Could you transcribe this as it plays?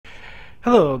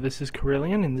Hello, this is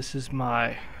Carillion, and this is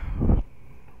my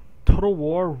Total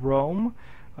War Rome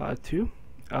 2.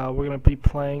 We're going to be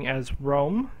playing as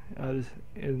Rome. This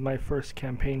is my first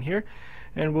campaign here,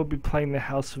 and we'll be playing the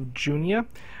House of Junia.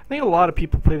 I think a lot of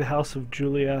people play the House of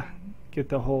Julia, get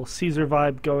the whole Caesar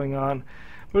vibe going on.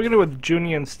 We're going to go with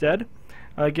Junia instead.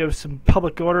 Give some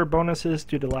public order bonuses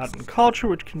due to Latin culture,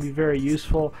 which can be very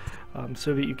useful,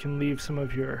 so that you can leave some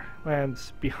of your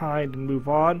lands behind and move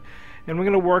on. And we're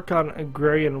going to work on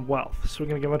agrarian wealth. So we're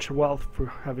going to get a bunch of wealth for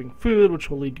having food,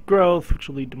 which will lead to growth, which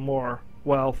will lead to more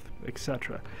wealth,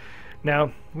 etc.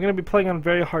 Now, we're going to be playing on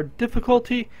very hard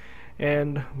difficulty,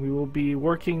 and we will be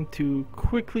working to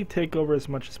quickly take over as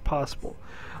much as possible.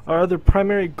 Our other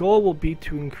primary goal will be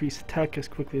to increase tech as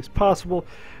quickly as possible,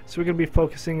 so we're going to be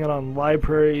focusing on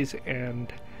libraries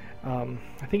and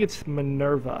I think it's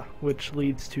Minerva, which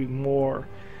leads to more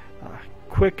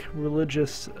quick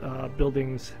religious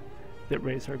buildings that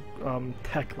raise our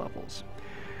tech levels.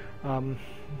 So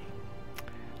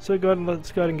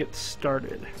let's go ahead and get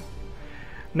started.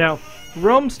 Now,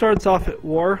 Rome starts off at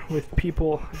war with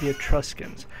people, the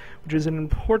Etruscans, which is an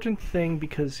important thing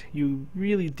because you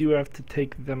really do have to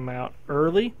take them out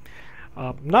early.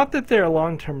 Not that they're a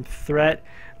long-term threat,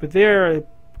 but they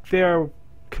are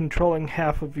controlling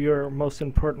half of your most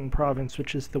important province,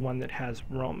 which is the one that has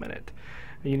Rome in it.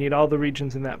 You need all the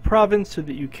regions in that province so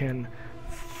that you can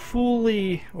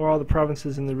fully, or all the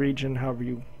provinces in the region,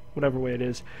 whatever way it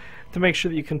is, to make sure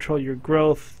that you control your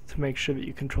growth, to make sure that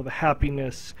you control the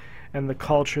happiness and the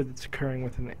culture that's occurring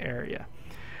within the area.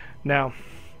 Now,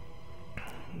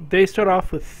 they start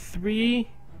off with 3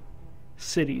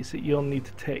 cities that you'll need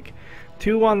to take.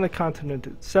 2 on the continent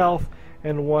itself,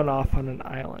 and 1 off on an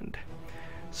island.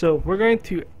 So we're going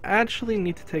to actually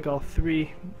need to take all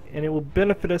 3, and it will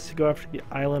benefit us to go after the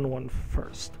island one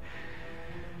first.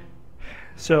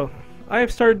 So I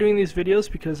have started doing these videos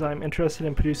because I'm interested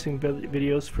in producing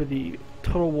videos for the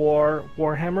Total War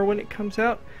Warhammer when it comes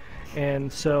out,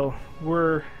 and so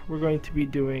we're going to be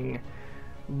doing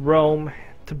Rome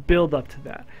to build up to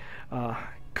that.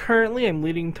 Currently I'm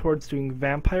leaning towards doing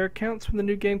vampire counts when the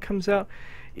new game comes out.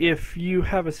 If you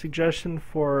have a suggestion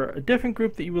for a different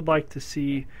group that you would like to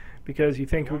see because you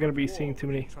think we're going to be seeing too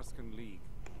many... Etruscan League.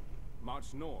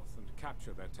 March north and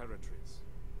capture their territories.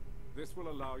 This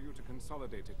will allow you to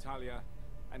consolidate Italia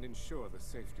and ensure the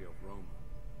safety of Rome.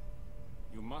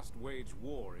 You must wage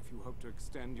war if you hope to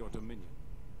extend your dominion.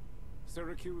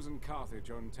 Syracuse and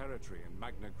Carthage own territory in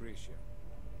Magna Graecia,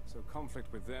 so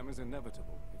conflict with them is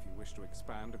inevitable if you wish to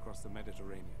expand across the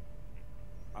Mediterranean.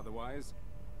 Otherwise,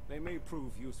 they may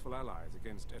prove useful allies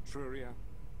against Etruria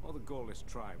or the Gaulish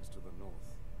tribes to the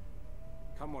north.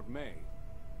 Come what may,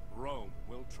 Rome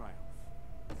will triumph.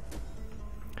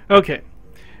 Okay.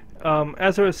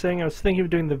 As I was saying, I was thinking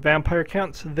of doing the vampire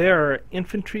counts. They're an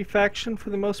infantry faction for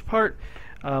the most part,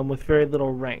 with very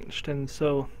little ranged. And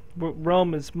so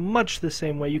Rome is much the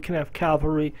same way. You can have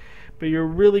cavalry, but you're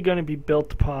really going to be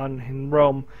built upon, in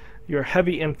Rome, your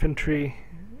heavy infantry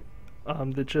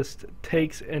that just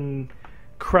takes and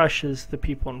crushes the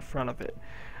people in front of it.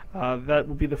 That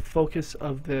will be the focus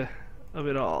of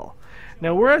it all.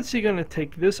 Now we're actually going to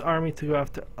take this army to go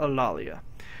after Eulalia.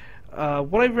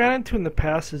 What I've ran into in the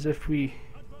past is if we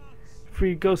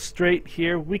go straight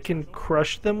here, we can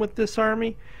crush them with this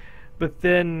army, but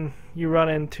then you run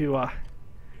into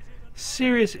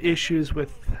serious issues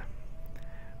with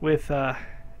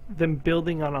them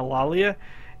building on Eulalia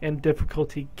and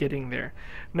difficulty getting there.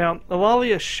 Now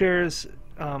Eulalia shares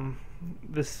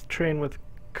this terrain with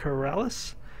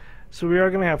Corellis, so we are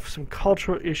going to have some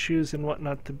cultural issues and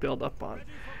whatnot to build up on.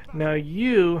 Now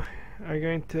you are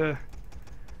going to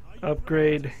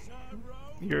upgrade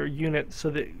your unit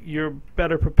so that you're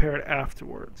better prepared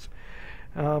afterwards.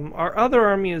 Our other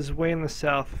army is way in the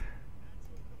south.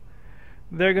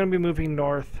 They're going to be moving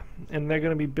north, and they're going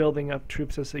to be building up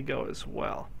troops as they go as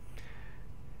well.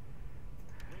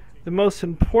 The most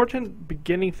important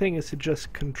beginning thing is to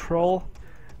just control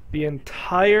the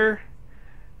entirety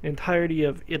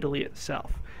of Italy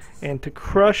itself, and to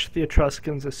crush the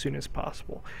Etruscans as soon as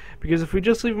possible. Because if we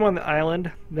just leave them on the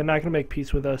island, they're not going to make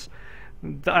peace with us.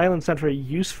 The island's not very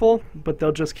useful, but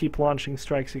they'll just keep launching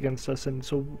strikes against us, and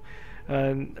so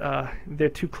they're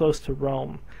too close to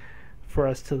Rome for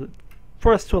us to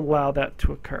allow that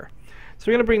to occur. So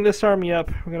we're going to bring this army up.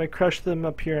 We're going to crush them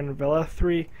up here in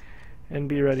Velethri and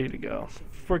be ready to go.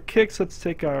 For kicks, let's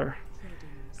take our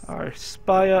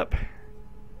spy up,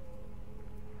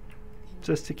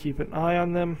 just to keep an eye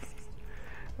on them.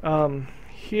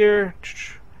 Here,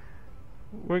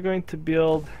 we're going to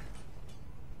build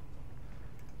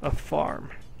a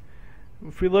farm.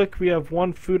 if we look, we have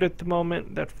 1 food at the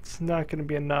moment. That's not going to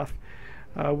be enough.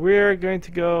 We're going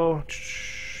to go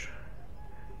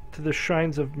to the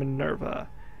Shrines of Minerva.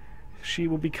 She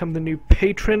will become the new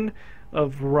patron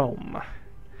of Rome.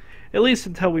 At least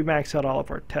until we max out all of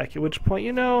our tech, at which point,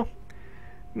 you know,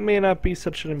 may not be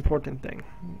such an important thing.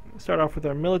 Start off with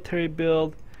our military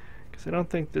build, because I don't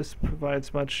think this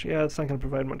provides much. Yeah, it's not going to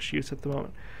provide much use at the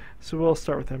moment. So we'll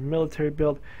start with our military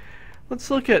build.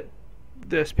 Let's look at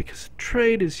this, because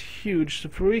trade is huge. So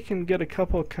if we can get a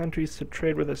couple of countries to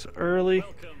trade with us early,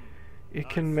 it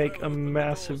can make a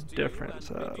massive difference.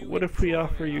 What if we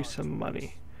offer you some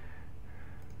money?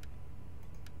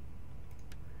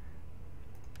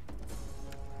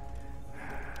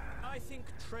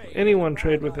 Anyone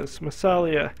trade with us?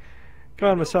 Massalia. Come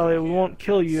on, Massalia, we won't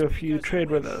kill you if you trade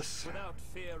with us.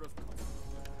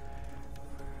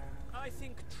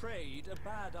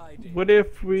 What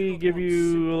if we give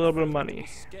you a little bit of money?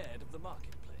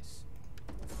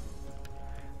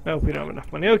 No, we don't have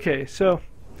enough money. Okay, so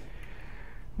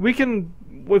we can,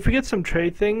 if we get some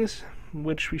trade things,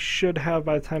 which we should have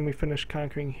by the time we finish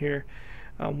conquering here,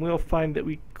 we'll find that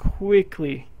we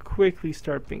quickly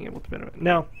start being able to benefit.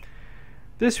 Now,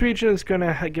 this region is going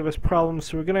to give us problems,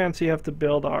 so we're going to actually have to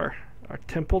build our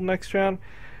temple next round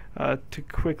to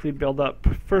quickly build up.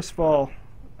 First of all,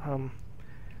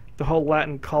 the whole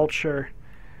Latin culture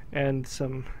and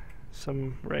some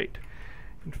rate.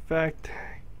 In fact,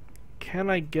 can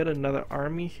I get another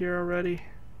army here already?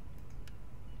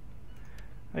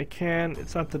 I can.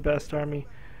 It's not the best army,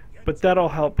 but that'll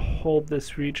help hold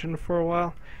this region for a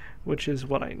while, which is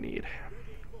what I need.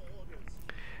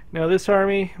 Now this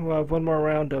army will have 1 more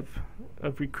round of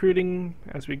recruiting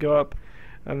as we go up,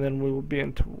 and then we will be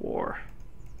into war.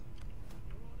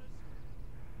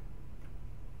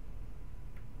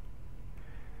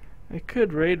 I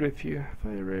could raid with you. If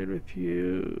I raid with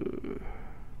you...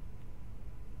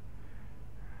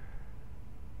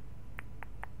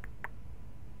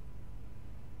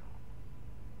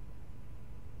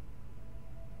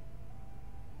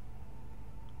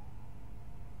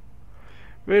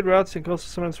 Raid routes and coastal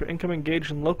settlements for income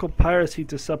engaged in local piracy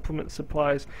to supplement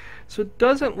supplies. So it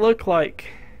doesn't look like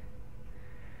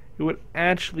it would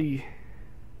actually...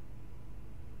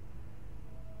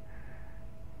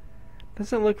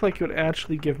 Doesn't look like it would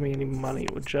actually give me any money.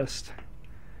 It would just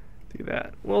do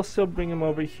that. We'll still bring him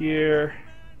over here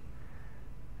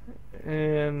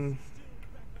and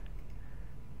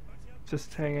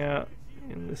just hang out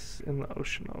in the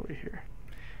ocean over here.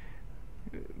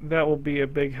 That will be a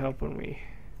big help when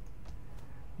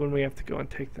we have to go and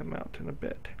take them out in a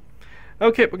bit.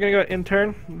 Okay, we're gonna go in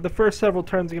turn. The first several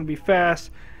turns are gonna be fast.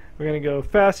 We're gonna go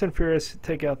fast and furious to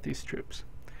take out these troops.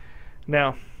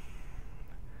 Now,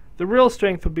 the real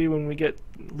strength will be when we get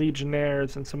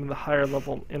legionnaires and some of the higher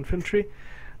level infantry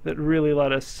that really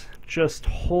let us just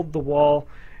hold the wall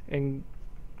and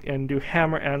do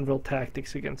hammer anvil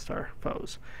tactics against our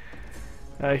foes.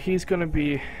 He's gonna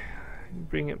be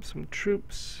bring up some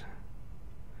troops.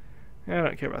 I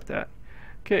don't care about that.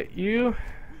 Okay, you.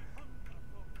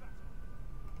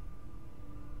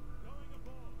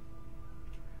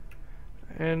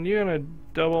 And you're gonna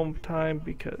double time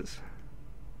because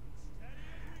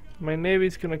my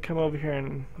navy's gonna come over here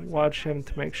and watch him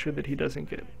to make sure that he doesn't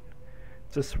get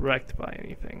just wrecked by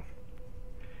anything.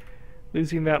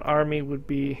 Losing that army would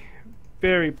be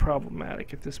very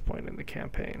problematic at this point in the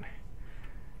campaign.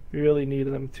 We really need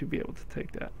them to be able to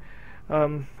take that.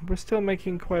 We're still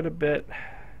making quite a bit.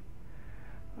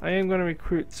 I am going to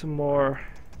recruit some more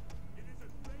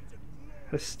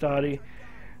Hastati.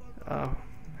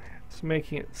 It's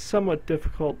making it somewhat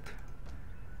difficult.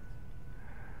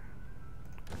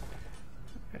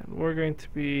 And we're going to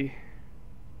be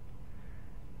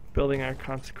building our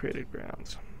consecrated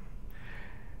grounds.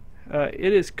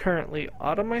 It is currently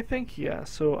autumn, I think. Yeah,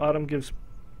 so autumn gives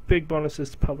big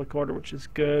bonuses to public order, which is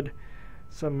good.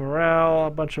 Some morale, a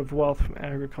bunch of wealth from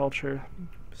agriculture,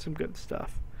 some good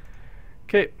stuff.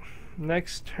 Okay,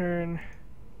 next turn.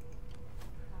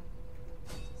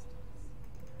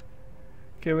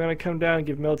 Okay, we're going to come down and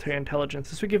give military intelligence.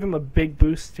 This will give him a big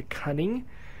boost to cunning,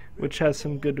 which has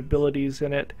some good abilities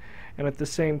in it, and at the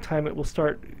same time it will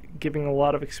start giving a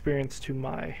lot of experience to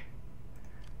my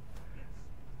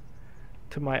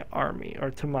army, or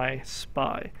to my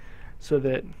spy, so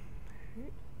that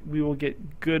we will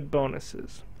get good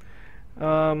bonuses.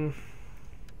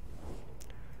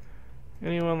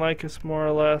 Anyone like us more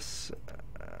or less?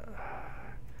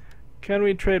 Can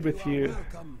we trade with you?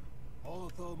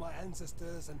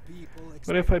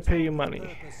 What if I pay you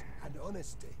money?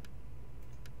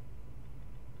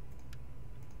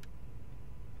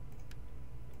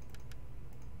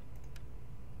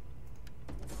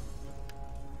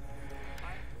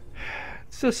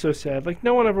 It's just so sad. Like,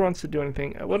 no one ever wants to do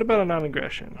anything. What about a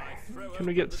non-aggression? Can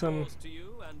we get some...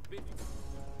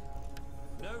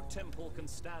 No temple can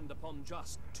stand upon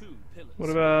just 2 pillars.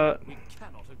 What about... We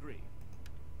cannot agree.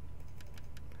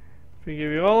 If we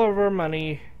give you all of our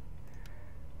money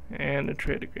and a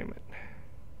trade agreement.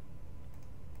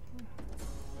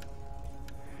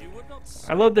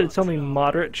 I love that it's only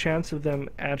moderate chance of them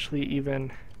actually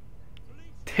even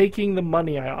taking the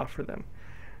money I offer them.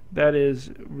 That is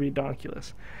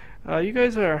redonkulous. You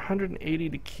guys are 180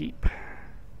 to keep. I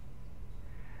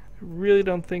really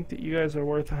don't think that you guys are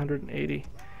worth 180.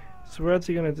 So we're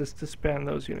actually going to just disband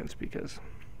those units because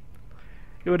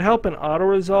it would help in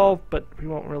auto-resolve, but we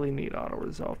won't really need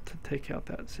auto-resolve to take out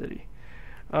that city.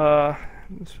 So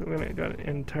we're going to go to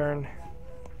intern.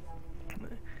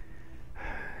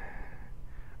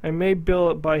 I may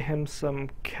buy him some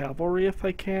cavalry if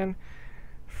I can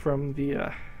from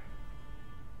the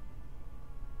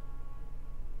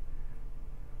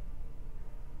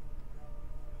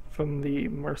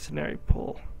mercenary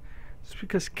pool, just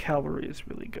because cavalry is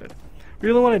really good. We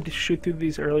really want to shoot through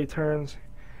these early turns.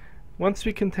 Once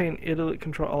we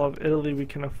control all of Italy, we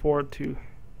can afford to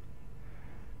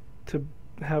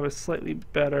have a slightly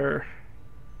better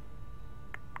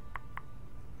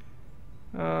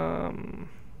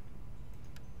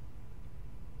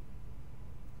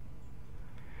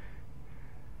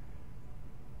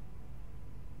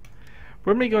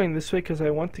we're going to be going this way because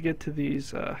I want to get to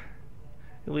these, at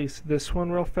least this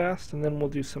one real fast, and then we'll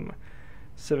do some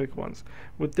civic ones.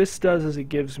 What this does is it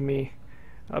gives me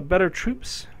better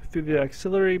troops through the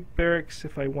auxiliary barracks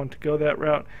if I want to go that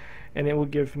route, and it will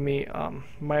give me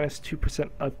minus 2%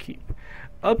 upkeep.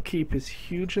 Upkeep is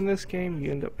huge in this game.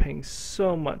 You end up paying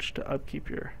so much to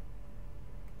upkeep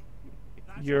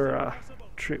your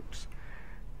troops.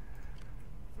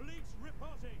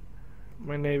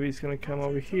 My navy's going to come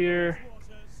over here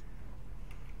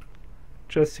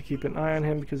just to keep an eye on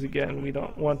him because, again, we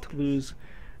don't want to lose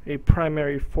a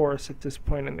primary force at this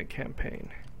point in the campaign.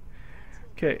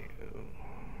 Okay.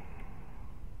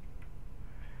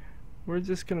 We're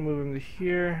just going to move him to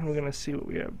here, and we're going to see what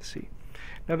we have to see.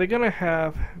 Now, they're going to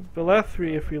have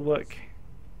Velathri, if we look.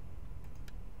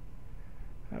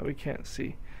 We can't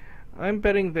see. I'm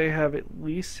betting they have at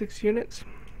least 6 units.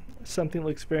 Something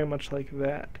looks very much like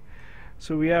that.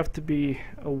 So we have to be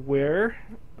aware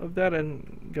of that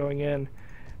and going in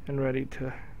and ready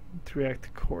to react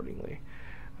accordingly.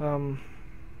 It's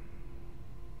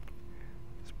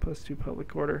 +2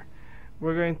 public order.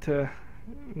 We're going to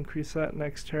increase that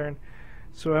next turn.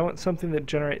 So I want something that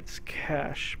generates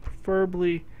cash,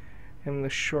 preferably in the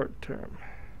short term.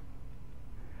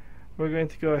 We're going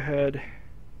to go ahead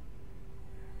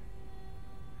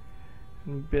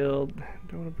and build.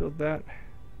 Don't want to build that.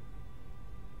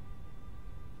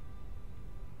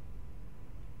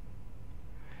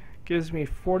 Gives me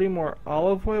 40 more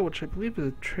olive oil, which I believe is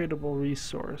a tradable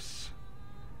resource.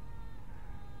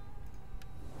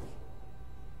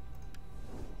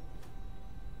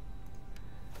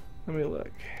 Let me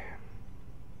look.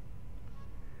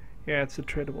 Yeah, it's a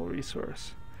tradable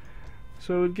resource.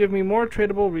 So it would give me more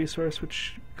tradable resource,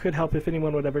 which could help if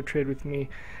anyone would ever trade with me.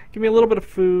 Give me a little bit of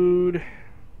food.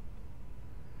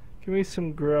 Give me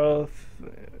some growth.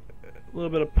 A little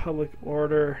bit of public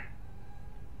order.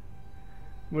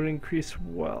 Would increase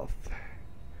wealth.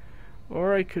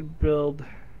 Or I could build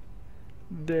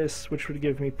this, which would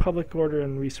give me public order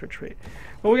and research rate.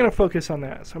 Well, we're going to focus on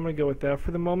that, so I'm going to go with that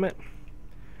for the moment.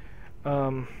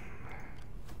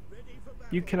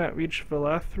 You cannot reach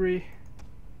Velathri.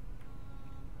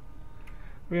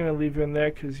 We're going to leave you in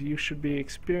there because you should be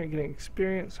getting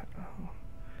experience. Oh.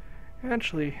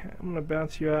 Actually, I'm going to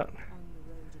bounce you out.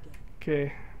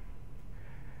 Okay.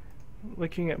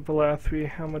 Looking at Velathri,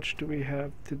 how much do we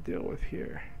have to deal with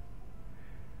here?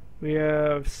 We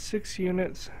have 6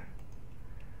 units.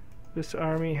 This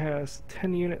army has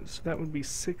 10 units, so that would be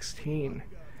 16.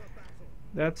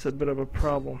 That's a bit of a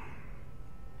problem.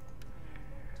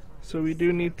 So we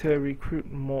do need to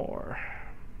recruit more.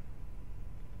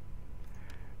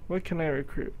 What can I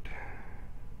recruit?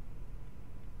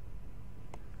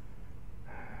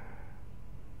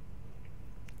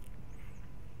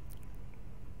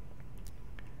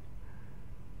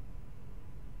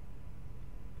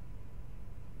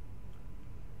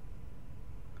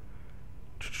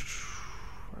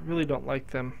 I really don't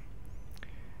like them.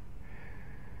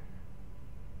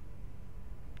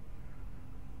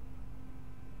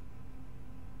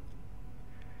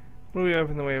 What do we have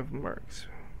in the way of mercs?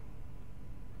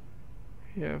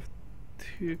 We have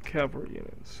 2 cavalry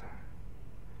units.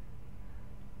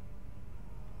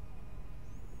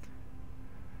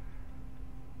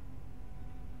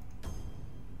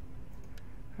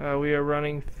 We are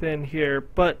running thin here,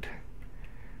 but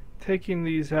taking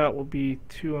these out will be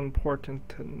too important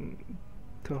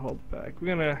to hold back. We're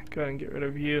gonna go ahead and get rid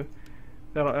of you.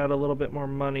 That'll add a little bit more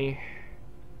money.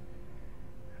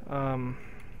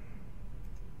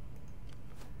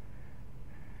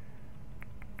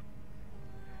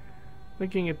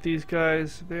 Looking at these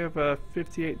guys, they have a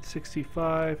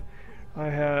 58.65. I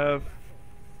have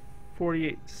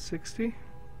 48.60.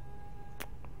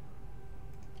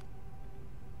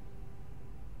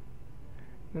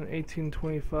 And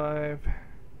 18.25.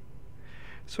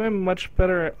 So I'm much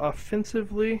better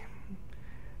offensively,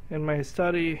 and my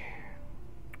study.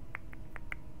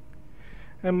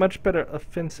 I'm much better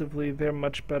offensively. They're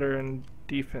much better in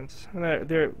defense. And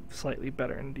they're slightly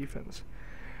better in defense.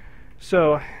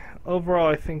 So overall,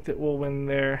 I think that we'll win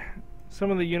there.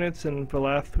 Some of the units in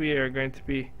Velathwy are going to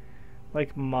be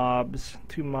like mobs,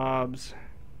 2 mobs.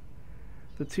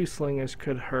 The 2 slingers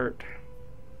could hurt.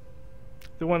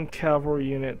 The 1 cavalry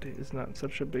unit is not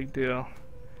such a big deal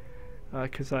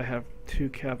because I have 2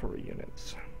 cavalry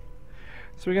units.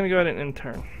 So we're going to go ahead and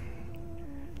intern.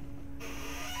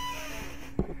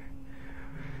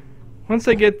 Once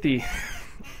I get the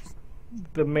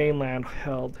mainland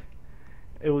held,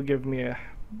 it will give me a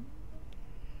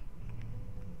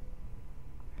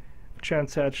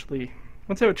chance to actually,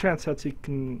 once I have a chance to actually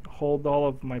can hold all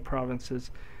of my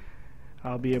provinces,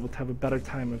 I'll be able to have a better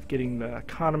time of getting the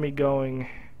economy going.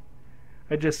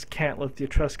 I just can't let the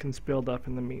Etruscans build up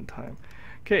in the meantime.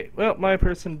 Okay, well, my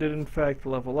person did in fact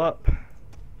level up.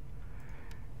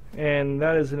 And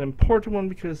that is an important one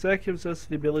because that gives us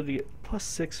the ability to get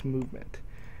 +6 movement,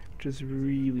 which is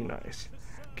really nice.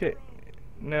 Okay,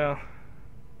 now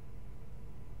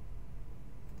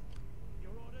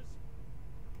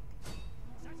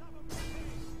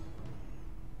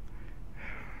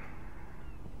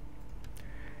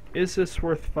is this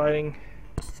worth fighting?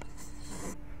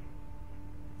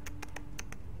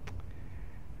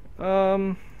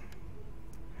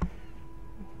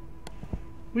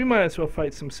 We might as well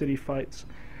fight some city fights.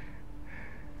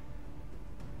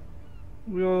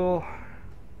 Do I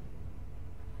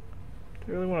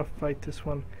really want to fight this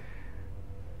one?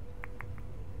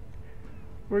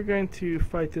 We're going to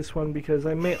fight this one because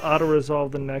I may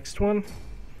auto-resolve the next one.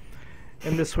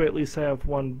 And this way at least I have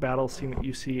 1 battle scene that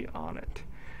you see on it.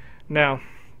 Now,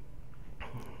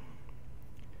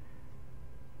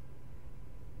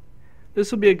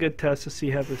 this will be a good test to see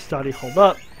how the study hold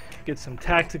up, get some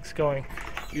tactics going.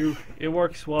 It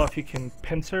works well if you can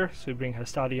pincer, so you bring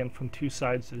Hastati in from 2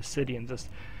 sides of the city and just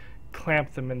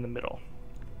clamp them in the middle.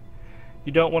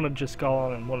 You don't want to just go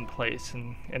on in one place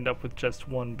and end up with just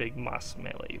 1 big mass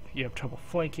melee. You have trouble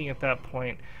flanking at that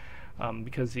point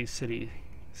because these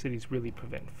cities really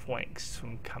prevent flanks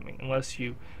from coming unless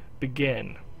you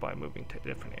begin by moving to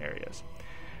different areas.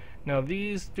 Now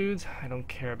these dudes I don't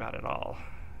care about at all.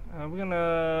 We're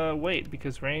gonna wait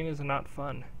because rain is not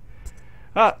fun.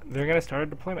 They're gonna start a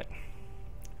deployment.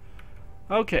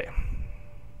 Okay.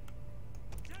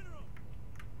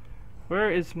 Where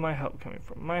is my help coming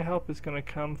from? My help is gonna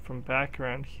come from back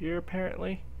around here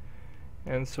apparently.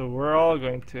 And so we're all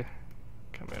going to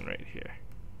come in right here.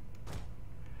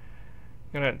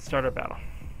 Gonna start our battle.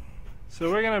 So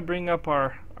we're gonna bring up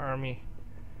our army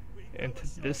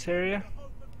into this area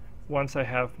once I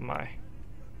have my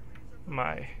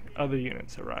other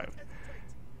units arrived.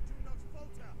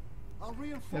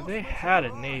 Now they had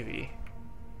a navy.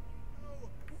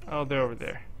 Oh, they're over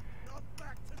there.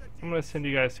 I'm gonna send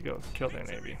you guys to go kill their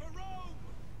navy.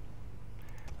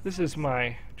 This is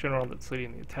my general that's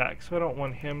leading the attack, so I don't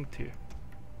want him to.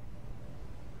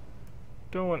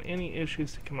 Don't want any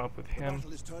issues to come up with him.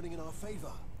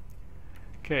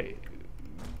 Okay,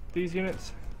 these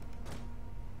units.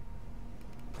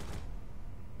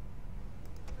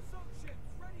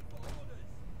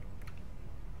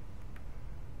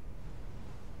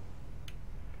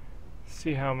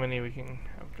 See how many we can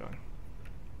have going.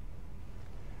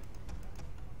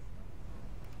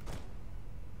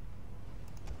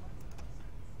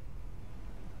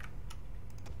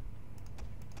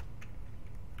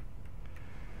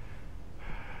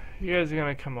 You guys are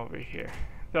gonna come over here.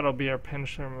 That'll be our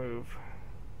pincer move.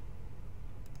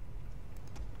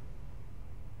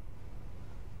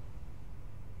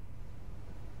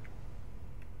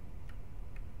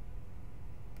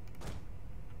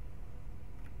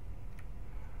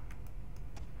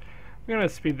 I'm gonna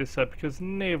speed this up because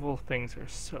naval things are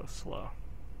so slow.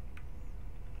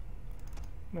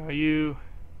 Now you,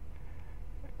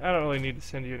 I don't really need to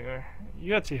send you anywhere.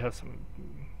 You actually have some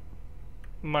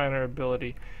minor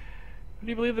ability. Do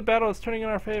you believe the battle is turning in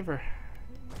our favor?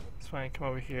 It's fine, come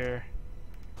over here.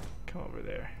 Come over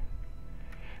there.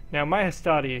 Now my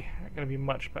Hastati are going to be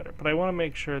much better, but I want to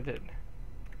make sure that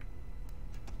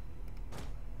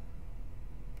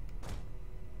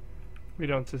we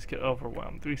don't just get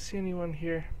overwhelmed. Do we see anyone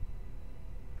here?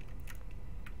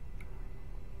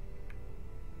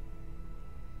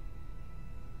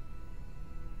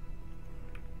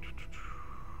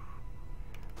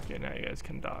 Okay, now you guys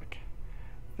can dock.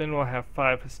 Then we'll have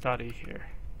 5 Hastati here.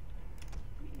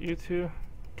 You two,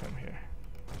 come here.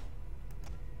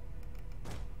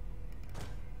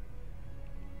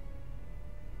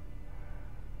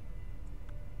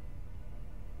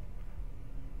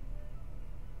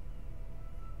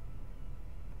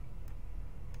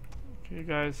 Okay, you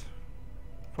guys,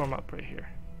 form up right here.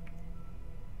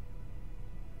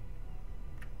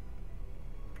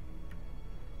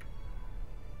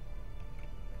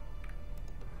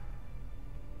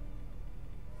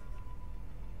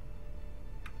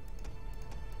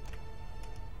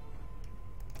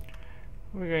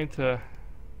 We're going to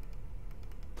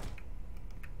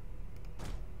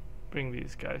bring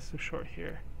these guys to shore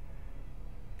here.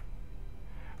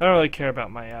 I don't really care about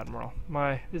my admiral.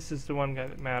 This is the one guy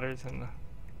that matters in the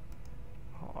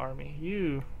whole army.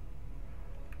 You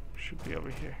should be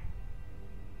over here.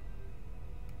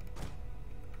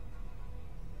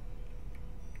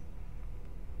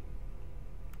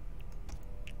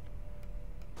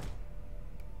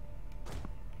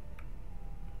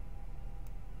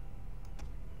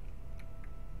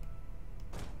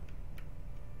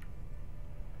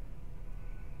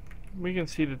 We can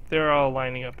see that they're all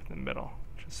lining up in the middle,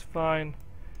 which is fine.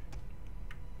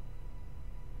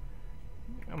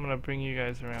 I'm gonna bring you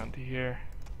guys around to here.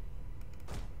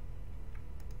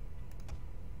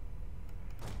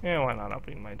 Yeah, why not? I'll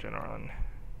bring my general in.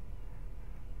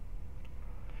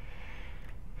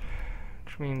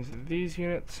 Which means these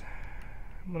units,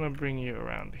 I'm gonna bring you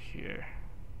around here.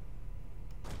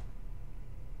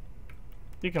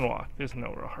 You can walk, there's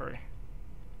no real hurry.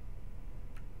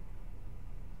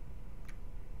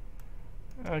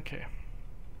 Okay.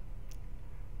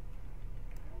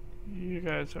 You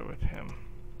guys are with him.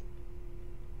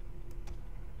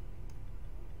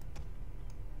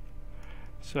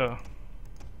 So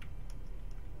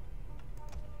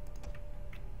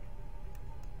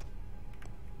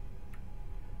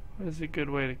what is a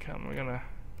good way to come? We're gonna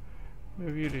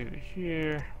move you to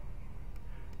here,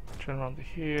 turn around to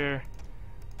here,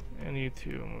 and you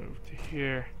two move to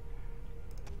here.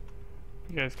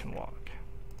 You guys can walk.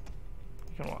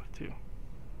 You can walk too.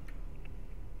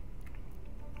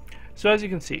 So as you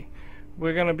can see,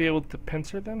 we're gonna be able to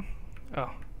pincer them.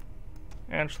 Oh,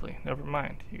 actually, never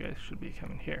mind. You guys should be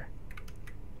coming here.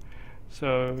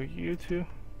 So you two.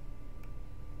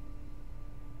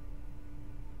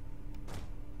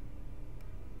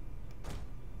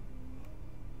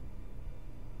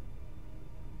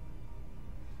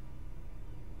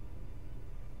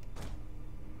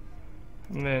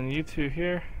 And then you two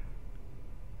here.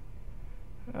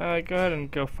 Go ahead and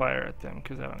go fire at them,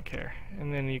 because I don't care.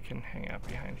 And then you can hang out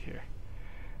behind here.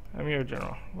 I'm your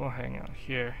general. We'll hang out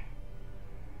here.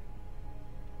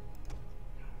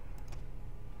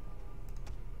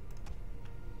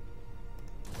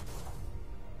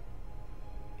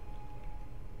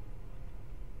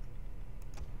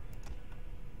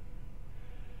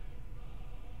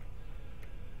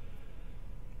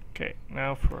 Okay,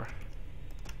 now for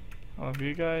all of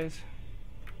you guys.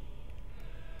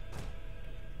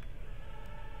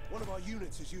 One of our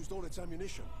units has used all its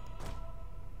ammunition.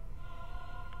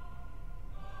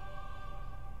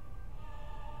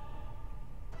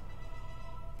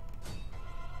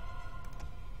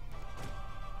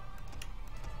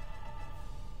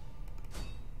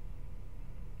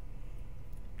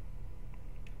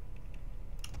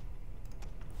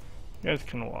 You guys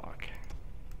can walk.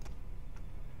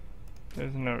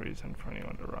 There's no reason for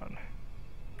anyone to run.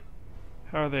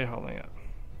 How are they holding up?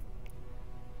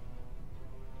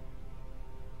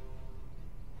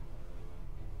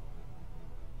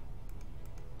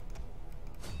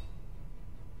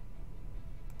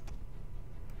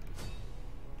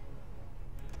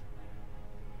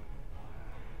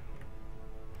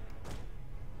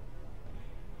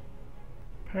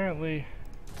 Apparently,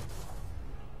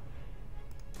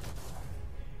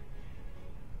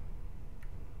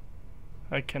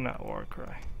 I cannot war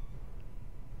cry.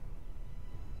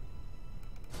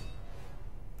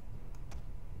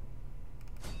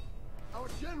 Our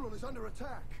general is under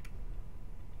attack.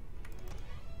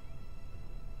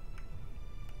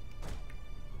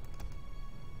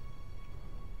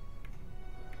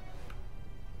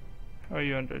 How are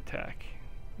you under attack?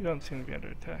 You don't seem to be under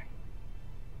attack.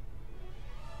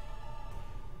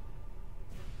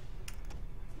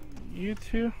 You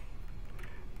two,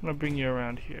 I'm gonna bring you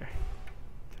around here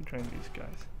to join these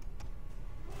guys.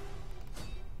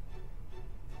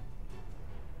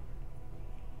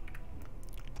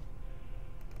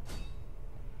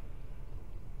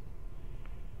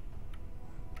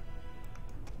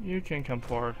 You can come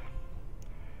forward.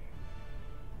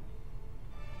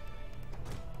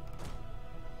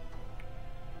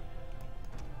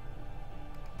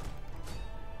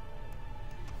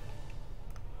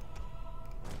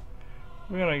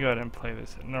 We're gonna go ahead and play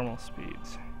this at normal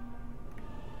speeds.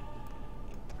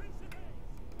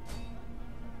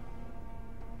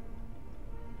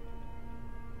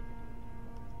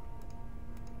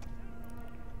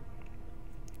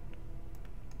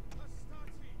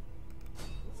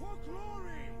 For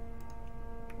glory!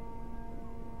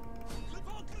 For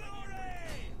glory!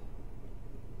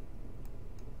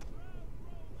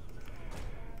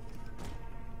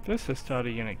 This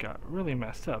Hastati unit got really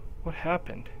messed up. What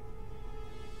happened?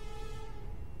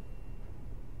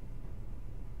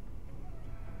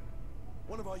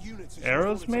 One of our units is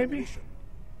Arrows, used all its maybe? ammunition.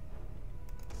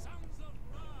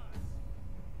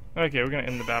 Okay, we're gonna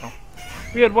end the battle.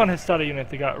 We had one Hastati unit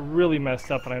that got really messed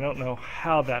up, and I don't know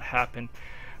how that happened.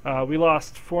 We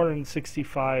lost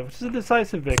 465, which is a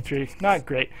decisive victory. Not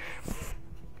great.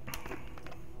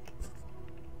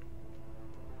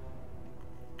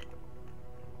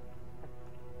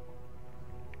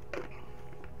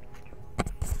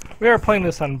 We are playing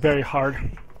this on very hard,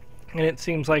 and it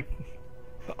seems like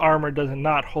the armor does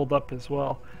not hold up as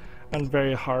well on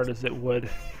very hard as it would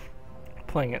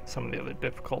playing at some of the other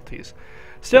difficulties.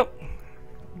 Still,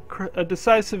 a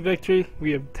decisive victory.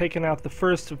 We have taken out the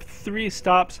first of 3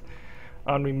 stops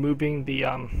on removing the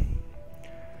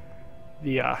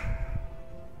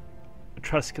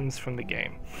Etruscans from the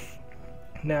game.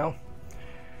 Now,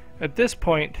 at this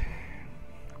point,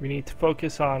 we need to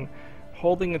focus on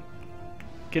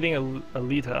getting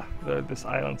Alita, this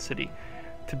island city,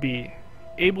 to be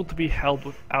able to be held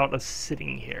without us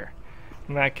sitting here,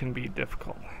 and that can be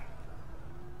difficult.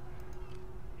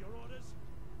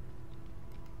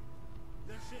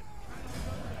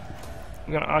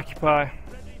 I'm gonna occupy.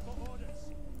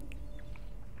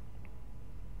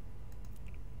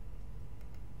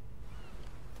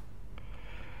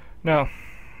 Now, I'm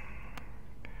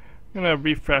gonna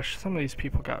refresh. Some of these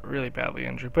people got really badly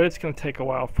injured, but it's gonna take a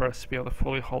while for us to be able to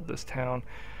fully hold this town,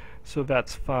 so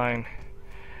that's fine.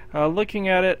 Looking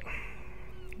at it,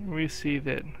 we see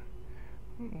that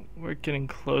we're getting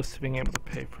close to being able to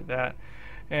pay for that,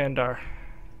 and our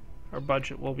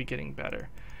budget will be getting better.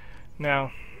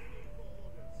 Now,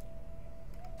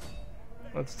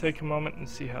 let's take a moment and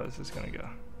see how this is going to go.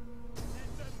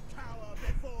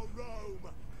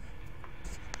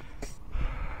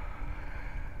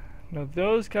 Now,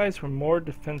 those guys were more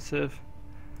defensive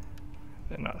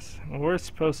than us, and we're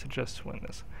supposed to just win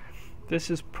this. This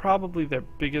is probably their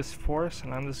biggest force,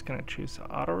 and I'm just going to choose to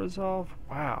auto-resolve.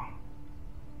 Wow.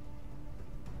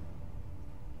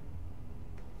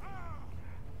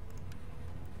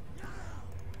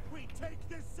 We take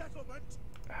this settlement.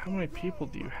 How many people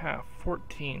do you have?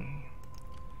 14.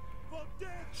 For death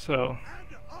So,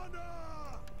 and honor.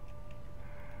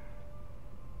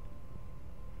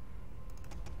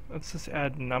 let's just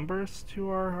add numbers to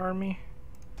our army.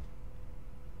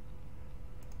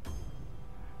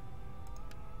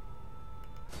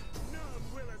 None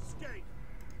will escape.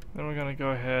 Then we're going to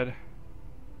go ahead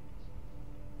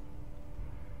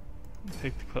and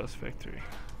take the close victory.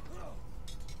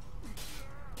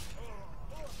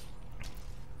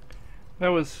 That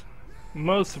was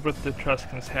most of what the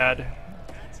Etruscans had.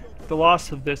 The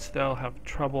loss of this they'll have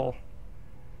trouble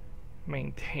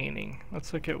maintaining.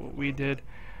 Let's look at what we did.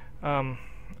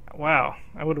 Wow,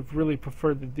 I would have really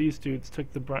preferred that these dudes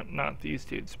took the brunt, not these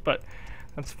dudes, but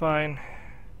that's fine.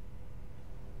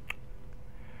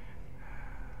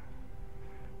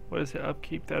 What is the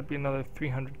upkeep? That'd be another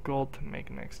 300 gold to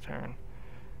make next turn.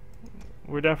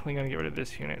 We're definitely going to get rid of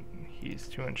this unit. He's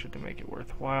too injured to make it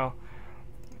worthwhile.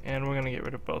 And we're going to get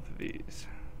rid of both of these.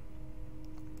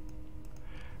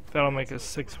 That'll make us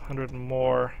 600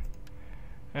 more.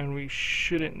 And we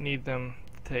shouldn't need them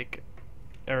to take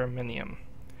Araminium.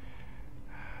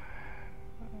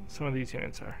 Some of these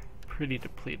units are pretty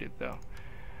depleted though.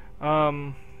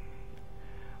 I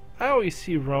always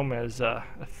see Rome as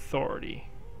authority.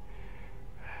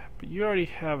 But you already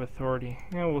have authority.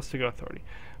 Yeah, we'll still go authority.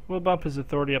 We'll bump his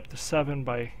authority up to 7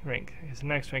 by rank, his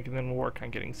next rank, and then we'll work on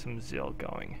getting some zeal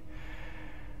going.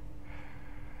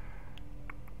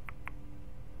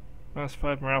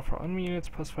 +5 morale for enemy units,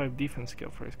 +5 defense skill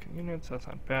for his units, that's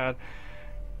not bad.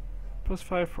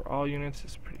 +5 for all units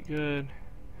is pretty good.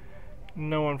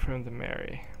 No one for him to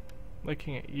marry.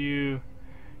 Looking at you,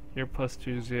 You're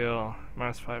 +2 zeal,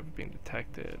 -5 being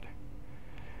detected.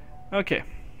 Okay,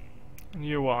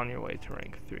 you're well on your way to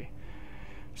rank 3.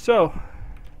 So,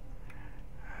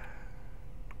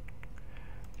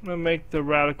 I'm gonna make the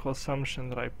radical assumption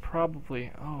that I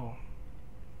probably,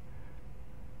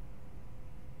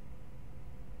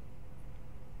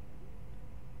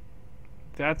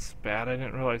 that's bad. I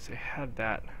didn't realize they had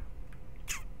that.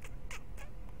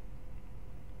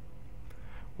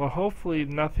 Well, hopefully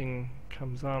nothing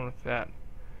comes on with that.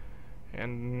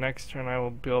 And next turn I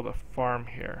will build a farm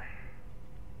here.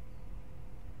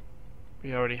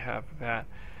 We already have that.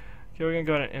 Okay, we're gonna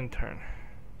go to intern.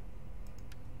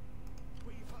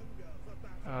 We hunger for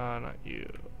battle. Not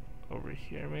you. Over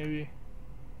here, maybe?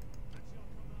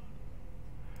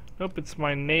 Nope, it's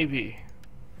my navy.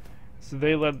 So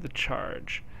they led the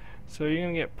charge. So you're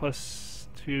gonna get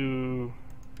 +2,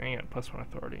 and you get +1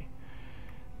 authority.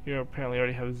 You apparently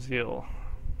already have zeal.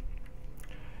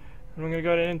 And we're gonna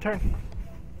go to intern.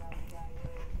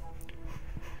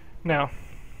 Now,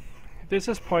 there's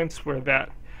just points where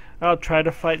I'll try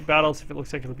to fight battles if it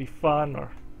looks like it'll be fun,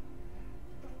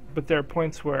 but there are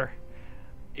points where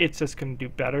it's just gonna do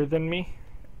better than me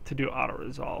to do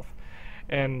auto-resolve.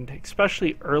 And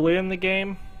especially early in the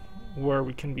game, where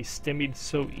we can be stymied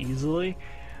so easily,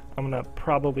 I'm gonna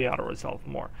probably auto-resolve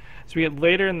more. As we get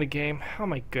later in the game, oh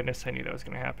my goodness, I knew that was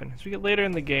gonna happen. As we get later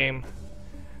in the game,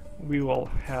 we will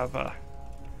have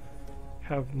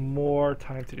more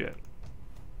time to do it.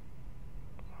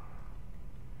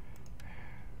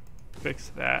 Fix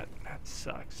that. That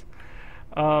sucks.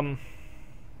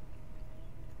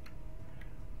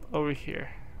 Over here,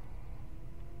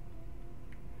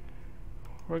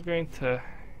 we're going to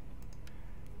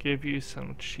give you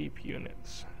some cheap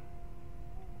units.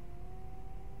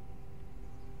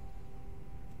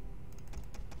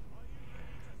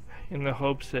 In the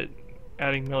hopes that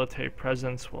adding military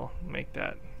presence will make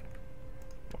that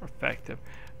more effective.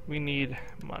 We need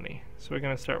money, so we're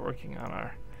going to start working on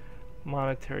our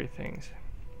monetary things.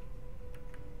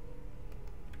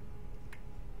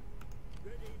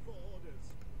 Ready for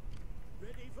orders.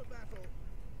 Ready for battle.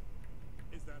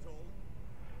 Is that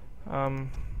all?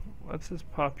 Let's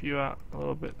just pop you out a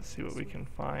little bit to see what we can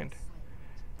find.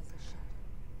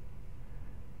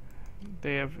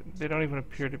 They don't even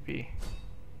appear to be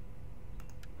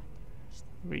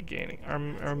regaining.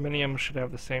 Arminium should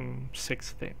have the same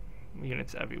 6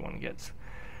 units everyone gets.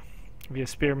 We have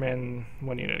spearmen,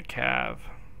 1 unit of cav,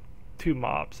 2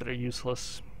 mobs that are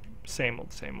useless. Same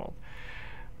old, same old.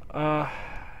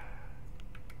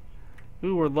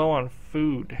 Ooh, we're low on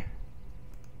food.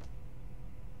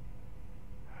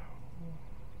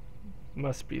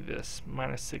 Must be this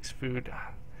 -6 food.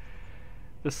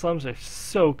 The slums are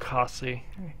so costly.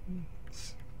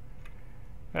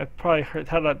 That probably hurt.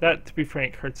 That, to be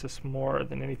frank, hurts us more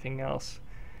than anything else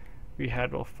we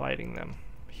had while fighting them.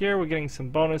 Here we're getting some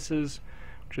bonuses,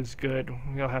 which is good.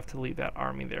 We'll have to leave that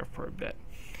army there for a bit.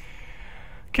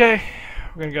 Okay,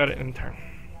 we're gonna go to intern.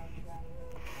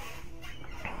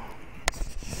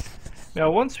 Now,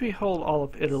 once we hold all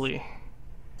of Italy,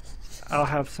 I'll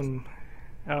have some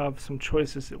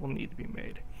choices that will need to be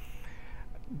made.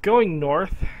 Going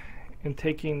north and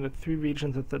taking the 3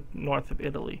 regions at the north of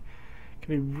Italy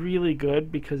can be really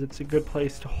good because it's a good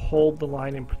place to hold the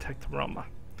line and protect Roma.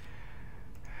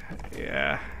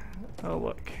 Yeah. Oh,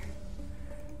 look.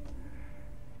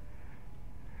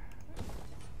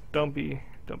 Don't be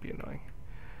annoying.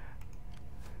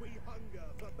 We hunger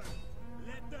for battle.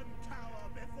 Let them cower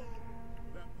before.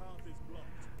 Their path is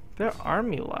blocked. Their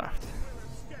army left. Will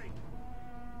escape.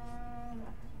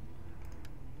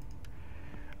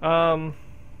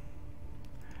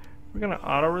 We're gonna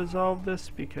auto-resolve this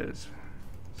because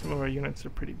some of our units are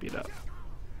pretty beat up.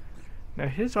 Now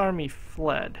his army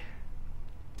fled.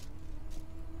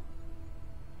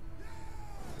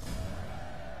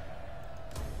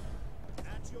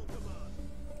 At your command.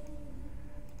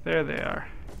 There they are.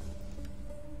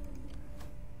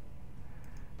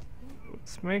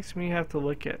 Which makes me have to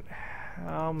look at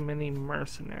how many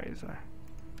mercenaries are.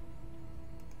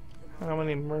 How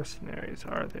many mercenaries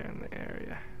are there in the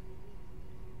area?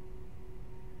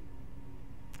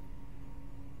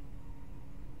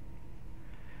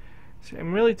 See,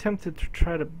 I'm really tempted to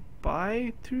try to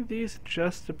buy through these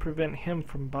just to prevent him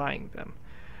from buying them,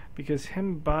 because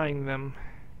him buying them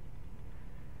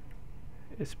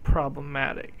is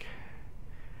problematic.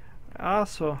 I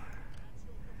also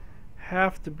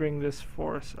have to bring this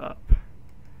force up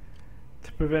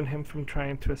to prevent him from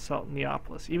trying to assault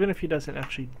Neapolis. Even if he doesn't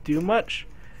actually do much,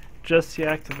 just the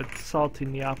act of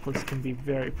assaulting Neapolis can be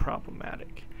very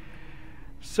problematic.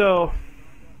 So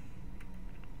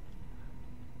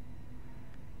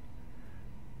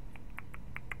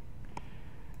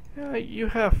You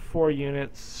have 4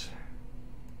 units.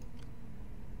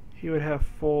 He would have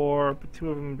 4, but 2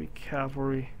 of them would be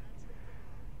cavalry.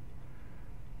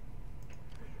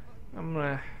 I'm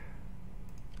gonna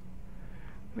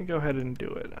go ahead and do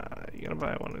it. You're gonna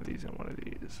buy one of these and one of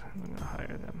these. I'm gonna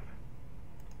hire them.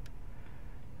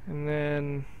 And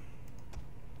then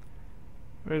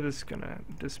we're just gonna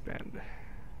disband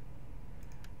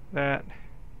that.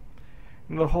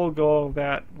 And the whole goal of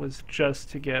that was just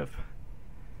to give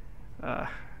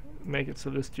make it so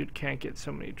this dude can't get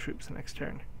so many troops next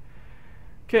turn.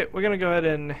 Okay, we're gonna go ahead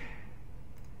and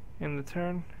end the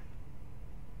turn.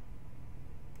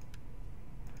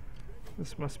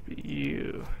 This must be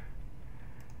you.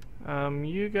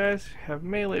 You guys have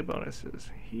melee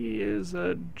bonuses. He is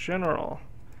a general.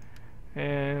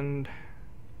 And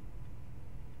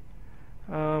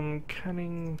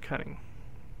cunning.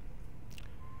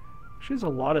 She has a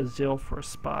lot of zeal for a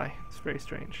spy. It's very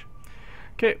strange.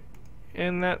 Okay,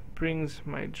 and that brings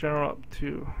my general up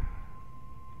to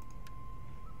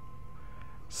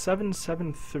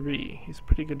 773. He's a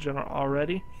pretty good general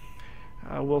already.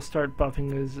 We'll start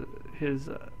buffing his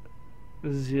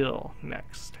zeal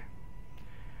next.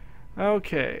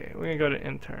 Okay, we're gonna go to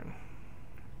intern.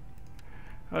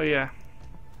 Oh yeah.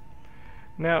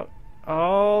 Now,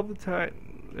 all the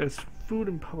time, there's food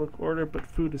in public order, but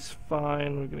food is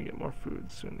fine. We're gonna get more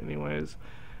food soon anyways.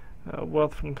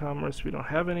 Wealth from commerce, we don't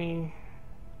have any.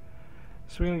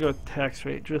 So we're gonna go with tax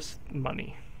rate, just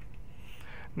money.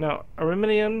 Now,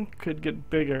 Ariminum could get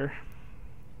bigger,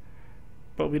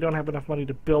 but we don't have enough money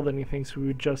to build anything, so we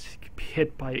would just be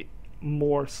hit by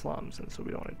more slums, and so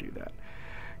we don't want to do that.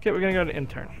 Okay, we're gonna go to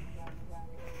intern.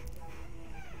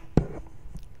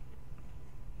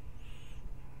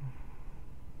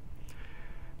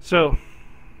 So,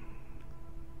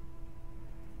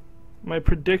 my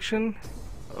prediction.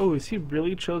 Oh, is he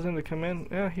really chosen to come in?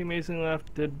 Yeah, he amazingly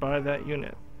enough did buy that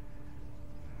unit.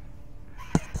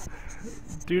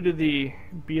 Due to the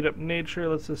beat up nature,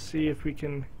 let's just see if we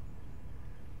can.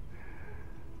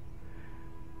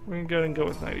 We're gonna go ahead and go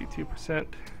with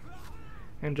 92%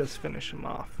 and just finish him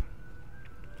off.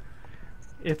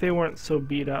 If they weren't so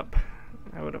beat up,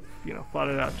 I would have, fought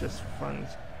it out just for funds.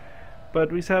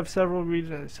 But we have several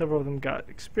regions. Several of them got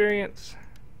experience.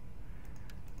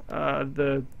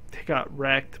 They got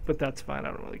wrecked, but that's fine. I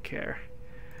don't really care.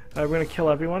 We're gonna kill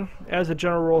everyone. As a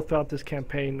general rule throughout this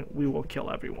campaign, we will kill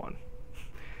everyone.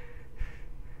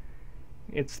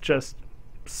 It's just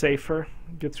safer.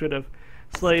 Gets rid of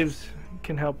slaves.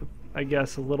 Can help, I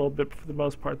guess, a little bit, but for the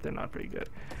most part, they're not very good.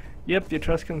 Yep, the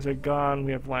Etruscans are gone.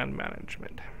 We have land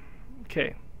management.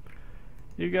 Okay,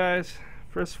 you guys.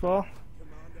 First of all,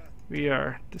 we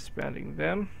are disbanding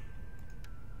them.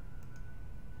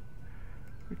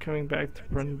 We're coming back to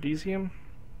Brundisium.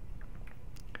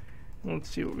 Let's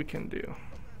see what we can do.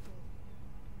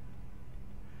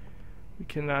 We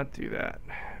cannot do that.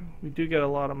 We do get a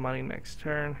lot of money next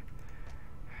turn.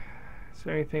 Is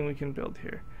there anything we can build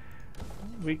here?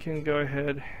 We can go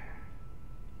ahead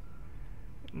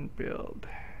and build.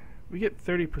 We get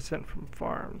 30% from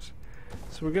farms.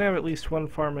 So we're going to have at least one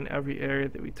farm in every area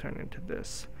that we turn into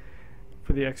this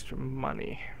for the extra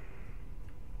money.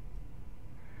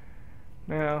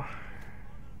 Now,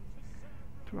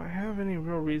 do I have any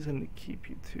real reason to keep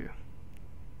you two?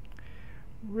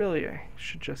 Really, I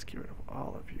should just get rid of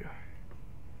all of you.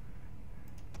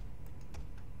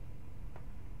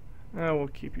 We'll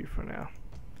keep you for now.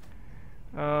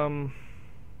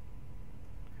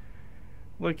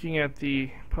 Looking at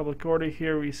the public order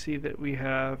here, we see that we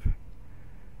have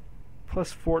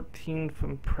plus 14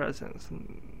 from presence.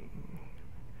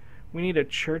 We need a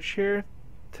church here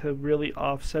to really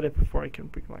offset it before I can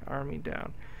bring my army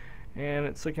down. And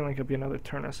it's looking like it'll be another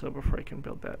turn or so before I can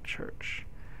build that church.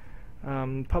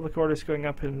 Public order is going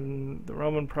up in the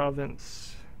Roman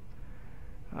province.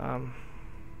 Down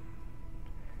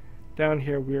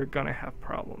here we're gonna have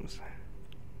problems.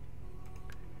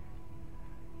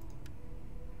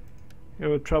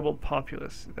 With troubled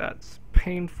populace, that's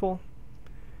painful.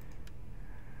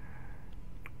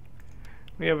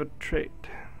 We have a trait.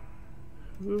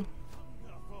 Ooh.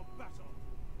 For battle.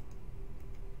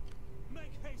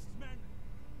 Make haste, men.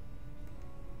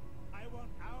 I want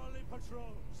hourly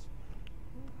patrols.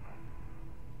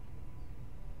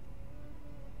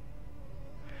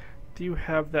 Do you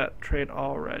have that trait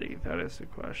already? That is the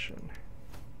question.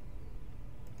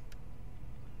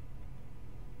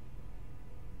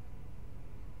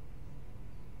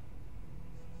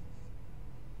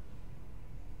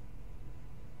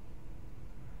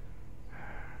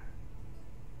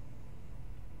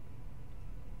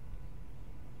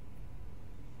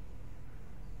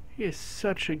 He is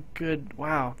such a good,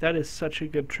 wow, that is such a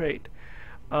good trait.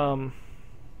 March.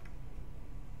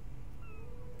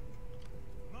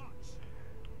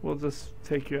 We'll just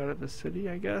take you out of the city,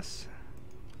 I guess.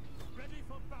 Ready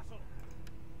for battle.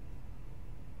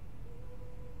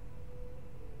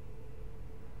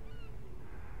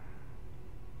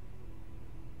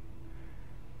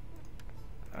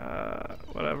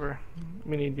 Whatever.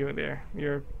 We need you there.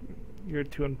 You're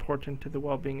too important to the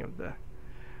well-being of the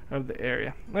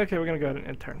area. Okay, we're gonna go ahead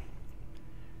and turn.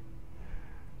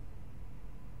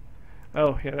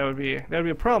 Oh yeah, that would be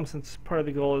a problem, since part of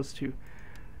the goal is to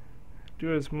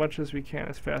do as much as we can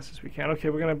as fast as we can. Okay,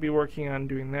 we're gonna be working on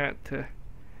doing that to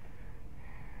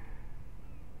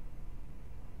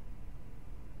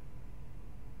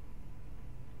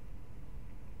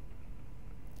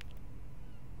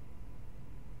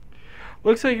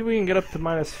looks like we can get up to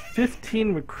minus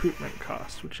 15 recruitment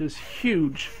costs, which is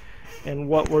huge in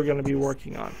what we're going to be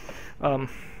working on.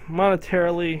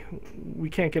 Monetarily,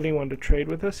 we can't get anyone to trade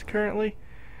with us currently,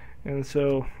 and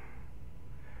so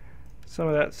some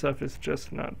of that stuff is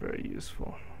just not very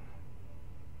useful.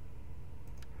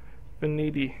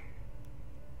 Beniti,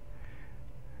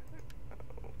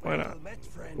 why not?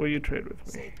 Will you trade with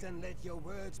me? Satan, let your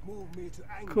words move me to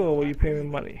anger. Cool, will you pay me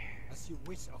money? As you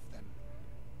wish of them.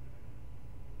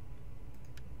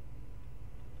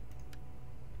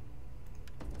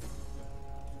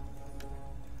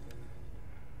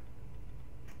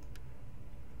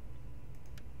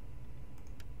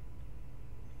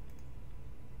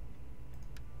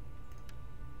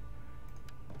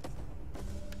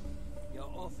 Your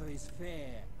offer is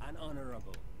fair and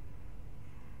honorable.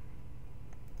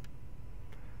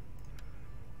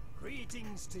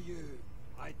 Greetings to you.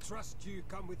 I trust you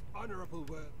come with honorable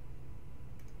work.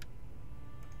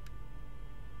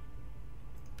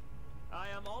 I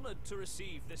am honored to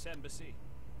receive this embassy,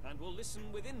 and will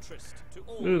listen with interest to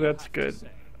all Ooh, you that's have good. to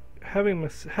say.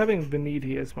 Having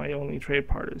Beniti as my only trade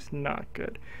partner is not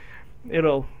good.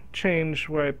 It'll change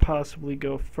where I possibly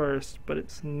go first, but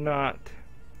it's not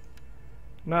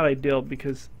ideal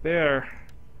because they're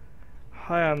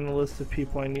high on the list of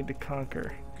people I need to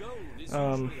conquer. Gold is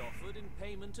usually offered in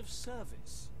payment of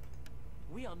service.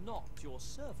 We are not your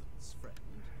servants, friend,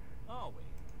 are we?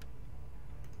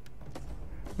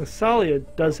 Massalia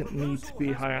doesn't need to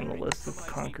be high on the list of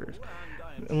conquerors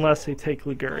unless they take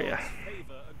Liguria.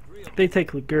 If they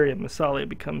take Liguria, Massalia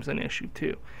becomes an issue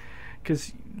too,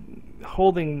 because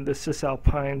holding the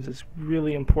Cisalpines is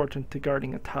really important to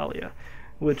guarding Italia,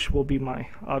 which will be my,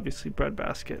 obviously,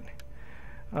 breadbasket.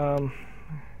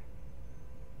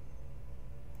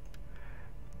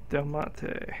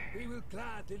 Delmate. We will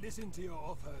gladly listen to your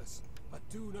offers, but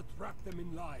do not wrap them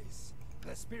in lies.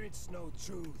 The spirits know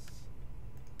truth.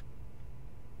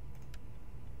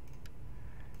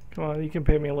 Come on, you can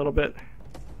pay me a little bit.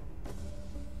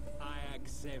 I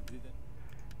accepted it.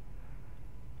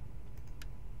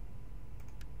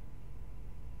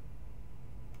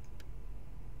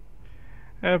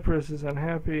 Epirus is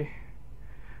unhappy.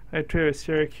 I trade with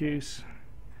Syracuse.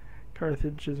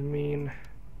 Carthage is mean.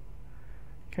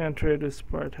 Can't trade with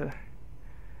Sparta.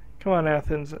 Come on,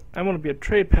 Athens. I want to be a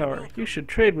trade power. You should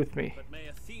trade with me. But may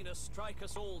Athena strike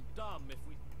us all dumb if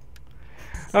we...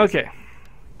 Okay.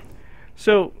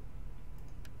 So,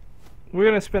 we're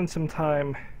going to spend some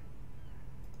time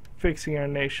fixing our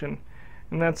nation.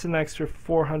 And that's an extra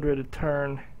 400 a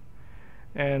turn.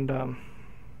 And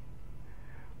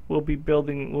we'll be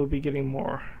getting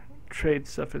more trade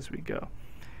stuff as we go.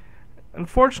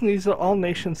 Unfortunately, these are all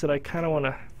nations that I kind of want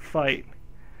to fight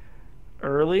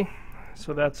early,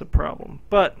 so that's a problem.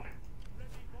 But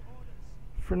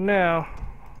for now,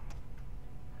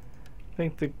 I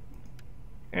think the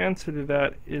answer to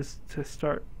that is to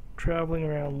start traveling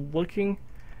around looking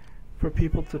for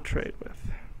people to trade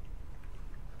with.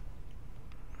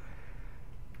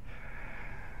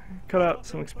 Cut out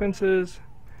some expenses.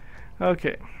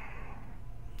 Okay.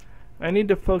 I need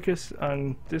to focus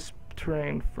on this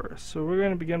terrain first. So we're going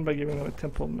to begin by giving them a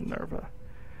Temple of Minerva.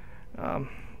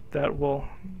 That will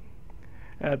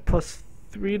add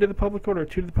 +3 to the public order,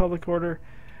 2 to the public order.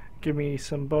 Give me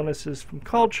some bonuses from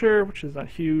culture, which is not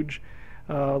huge.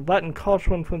 Latin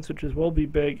cultural influence, which will be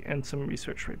big, and some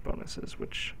research rate bonuses,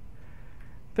 which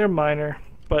they're minor,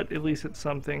 but at least it's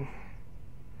something.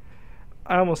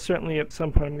 I almost certainly at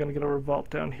some point I'm going to get a revolt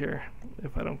down here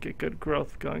if I don't get good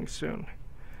growth going soon.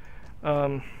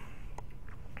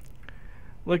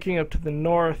 Looking up to the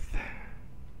north,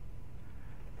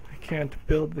 I can't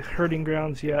build the herding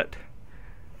grounds yet.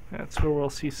 That's where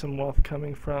we'll see some wealth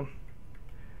coming from.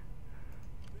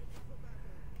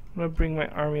 I'm going to bring my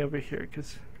army over here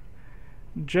because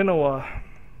Genoa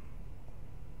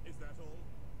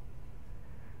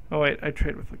Oh wait, I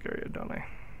trade with Liguria, don't I?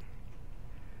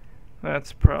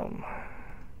 That's a problem.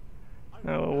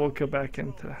 Oh, we'll go back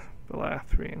into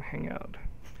Balathri and hang out.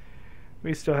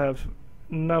 We still have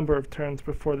a number of turns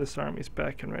before this army's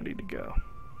back and ready to go.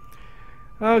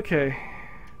 Okay.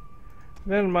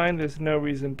 Then in mind, there's no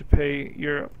reason to pay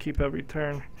your upkeep every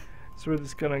turn. So we're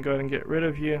just going to go ahead and get rid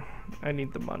of you. I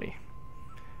need the money.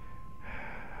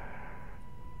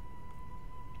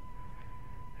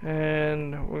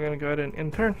 And we're going to go ahead and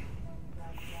intern.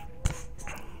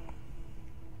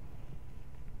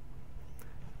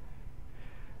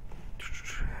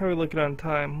 How are we looking on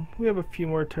time? We have a few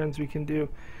more turns we can do.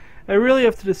 I really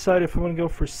have to decide if I'm going to go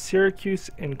for Syracuse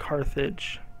and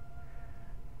Carthage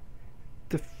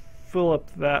to fill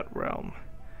up that realm,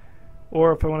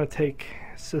 or if I want to take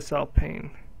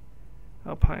Cisalpine.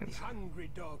 Alpines. Hungry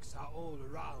dogs are all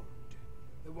around.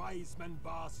 The wise man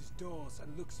bars his doors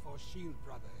and looks for shield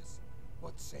brothers.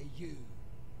 What say you?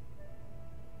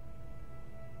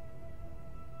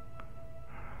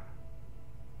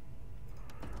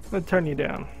 I'm going to turn you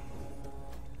down.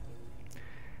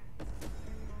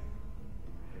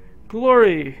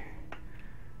 Glory!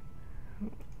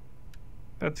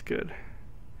 That's good.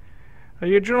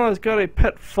 Your general has got a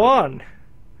pet fawn.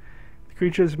 The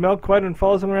creature is milk white and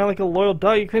follows him around like a loyal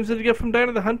dog. He claims it to get from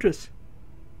Diana the Huntress.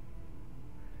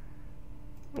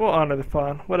 We'll honor the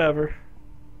fawn. Whatever.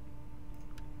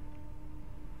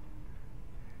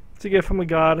 It's a gift from a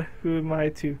god. Who am I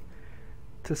to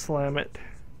slam it?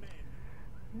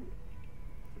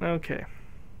 Okay.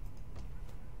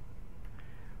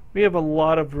 We have a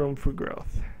lot of room for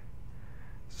growth.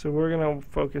 So we're going to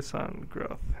focus on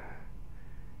growth.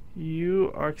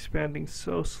 You are expanding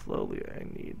so slowly.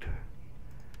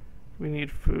 We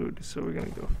need food. So we're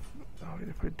going to go. Oh, wait,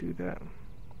 if I do that.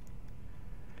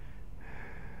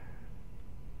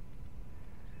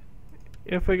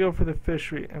 If I go for the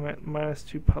fishery, I'm at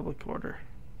 -2 public order.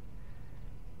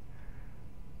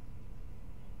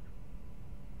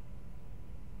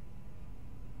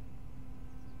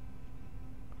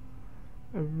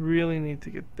 I really need to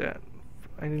get that.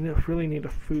 I really need a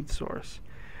food source.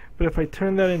 But if I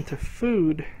turn that into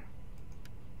food,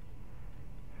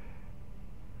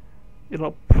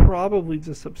 it'll probably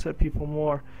just upset people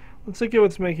more. Let's look at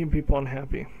what's making people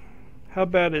unhappy. How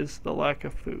bad is the lack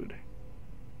of food?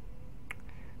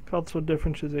 Cultural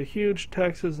differences are huge.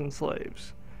 Taxes and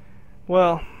slaves.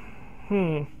 Well,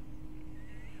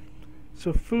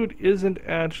 so food isn't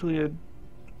actually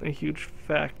a huge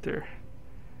factor.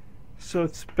 So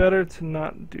it's better to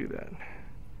not do that.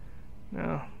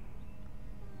 Now,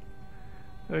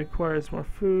 that requires more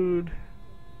food.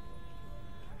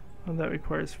 And that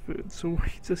requires food. So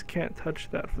we just can't touch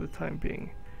that for the time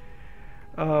being.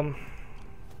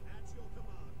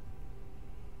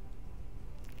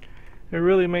 It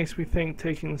really makes me think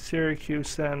taking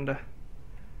Syracuse and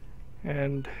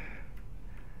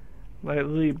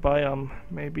lightly Biome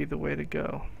may be the way to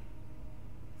go.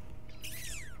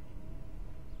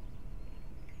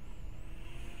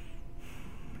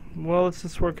 Well, let's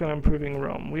just work on improving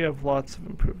Rome. We have lots of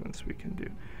improvements we can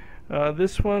do.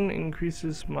 This one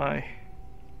increases my...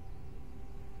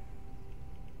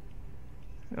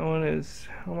 That one is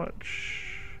how much?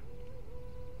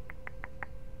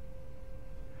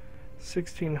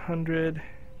 1,600.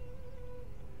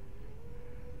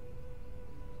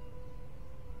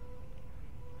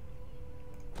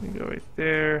 We go right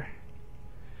there.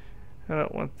 I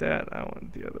don't want that. I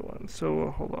want the other one. So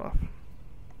we'll hold off.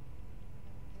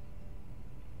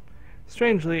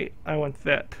 Strangely, I want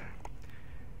that.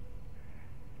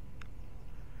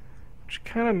 Which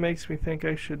kind of makes me think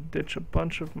I should ditch a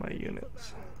bunch of my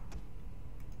units.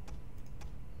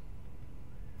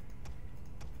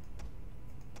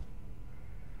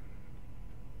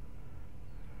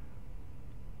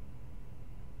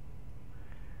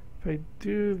 If I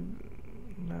do...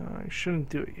 No, I shouldn't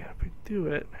do it yet. If I do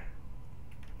it...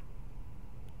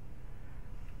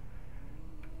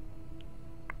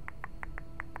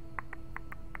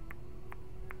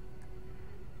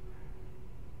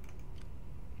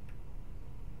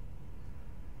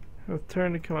 With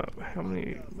turn to come up, how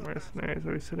many mercenaries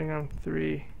are we sitting on?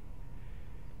 3.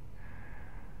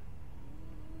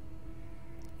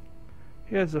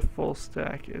 He has a full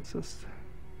stack. It's just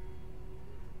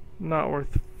not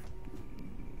worth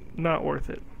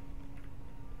it.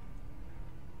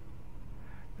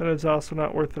 That is also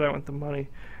not worth it. I want the money.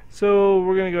 So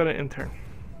we're gonna go to intern.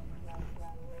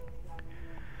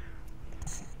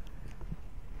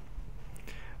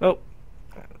 Oh.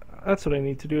 That's what I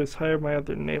need to do, is hire my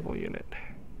other naval unit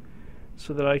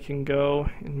so that I can go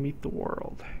and meet the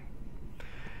world.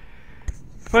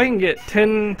 If I can get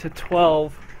 10 to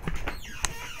 12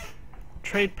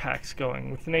 trade pacts going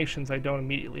with nations I don't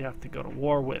immediately have to go to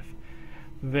war with,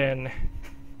 then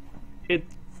it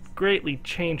greatly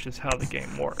changes how the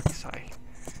game works. I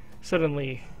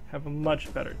suddenly have a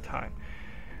much better time.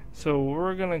 So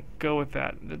we're gonna go with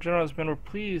that. The general's men were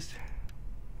pleased.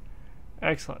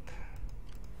 Excellent.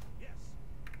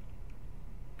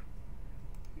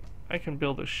 I can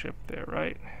build a ship there,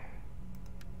 right?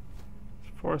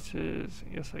 Forces,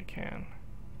 yes I can.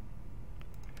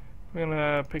 I'm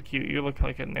gonna pick you. You look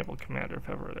like a naval commander if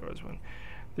ever there was one.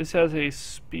 This has a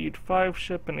speed 5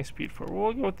 ship and a speed 4.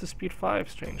 We'll go with the speed 5,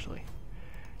 strangely.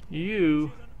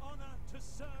 You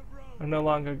are no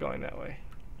longer going that way.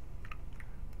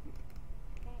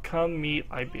 Come meet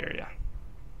Iberia.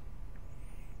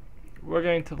 We're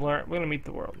going to meet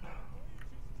the world.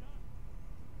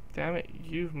 Damn it,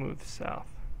 you've moved south.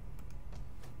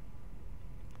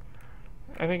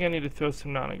 I think I need to throw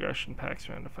some non-aggression pacts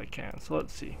around if I can. So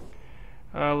let's see.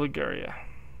 Liguria.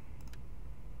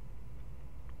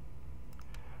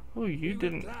 Oh, you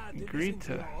didn't agree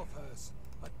to. Offers,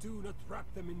 but do not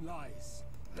wrap them in lies.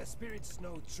 The spirits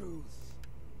know truth.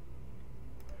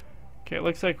 Okay, it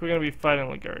looks like we're going to be fighting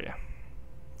Liguria.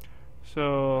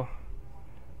 So,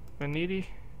 Veneti.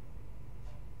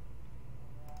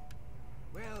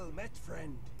 Well met,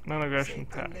 friend. Non-aggression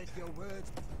Satan, pact. let your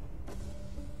words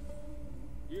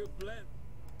You blend.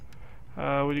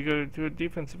 Would you go to a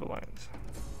defensive alliance?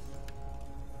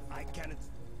 I cannot.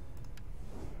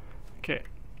 Okay.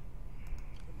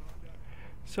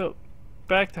 So,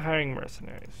 back to hiring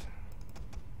mercenaries.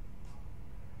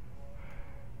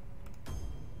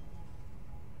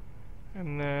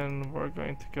 And then we're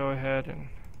going to go ahead and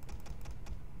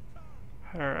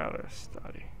hire out our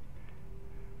study.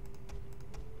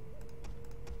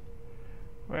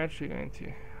 We're actually going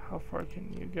to, how far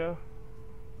can you go?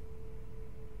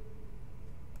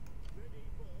 Ready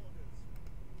for orders.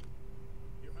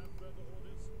 You have further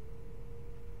orders?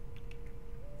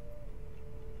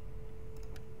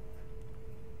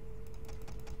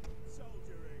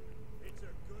 Soldiering. It's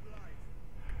a good life.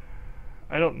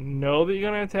 I don't know that you're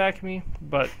going to attack me,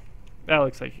 but that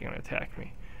looks like you're going to attack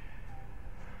me.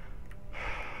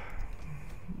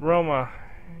 Roma,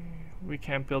 we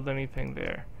can't build anything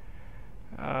there.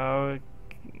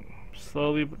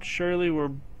 Slowly but surely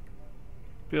we're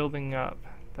building up.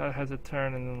 That has a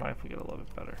turn and then life will get a little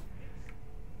bit better.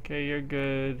 Okay, you're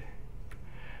good.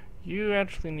 You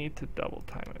actually need to double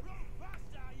time it.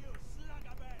 Faster, you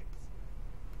sluggerbags!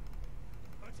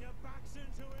 Put your backs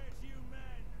into it, you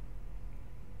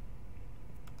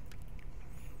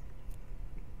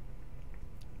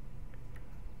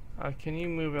men! Can you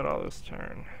move it all this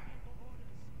turn?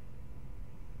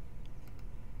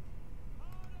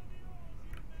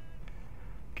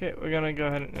 Okay, we're gonna go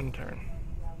ahead and end turn.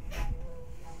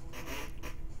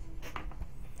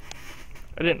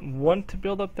 I didn't want to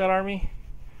build up that army,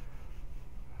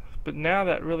 but now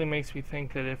that really makes me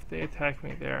think that if they attack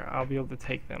me there, I'll be able to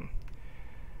take them.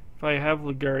 If I have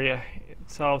Liguria, it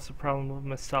solves the problem of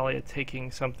Massalia taking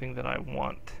something that I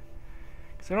want.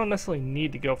 Because I don't necessarily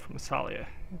need to go for Massalia.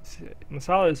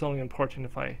 Massalia is only important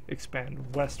if I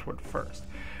expand westward first.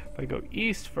 If I go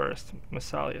east first,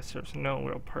 Massalia serves no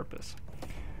real purpose.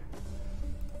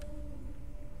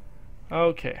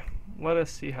 Okay, let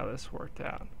us see how this worked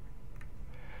out.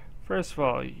 First of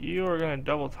all, you are going to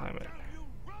double time it. You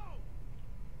row!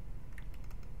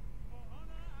 For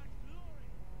honor and glory!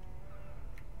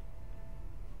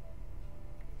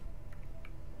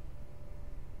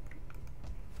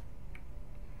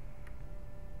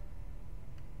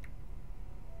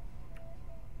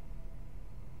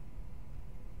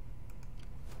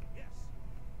 Yes.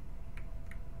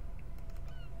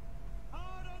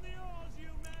 Hard on the oars,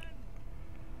 you men!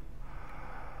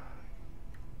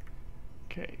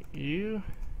 Okay, you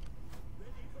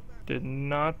did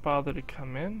not bother to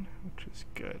come in, which is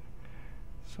good.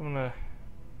 So I'm gonna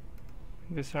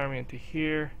bring this army into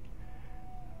here.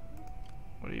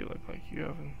 What do you look like? You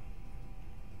haven't.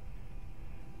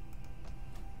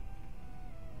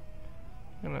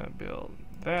 I'm gonna build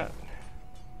that.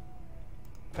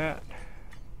 That.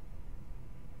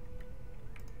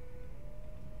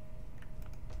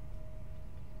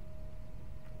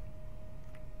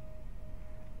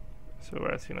 So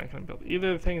we're actually not going to build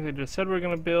either of the things I just said we're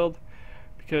going to build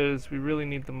because we really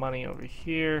need the money over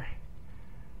here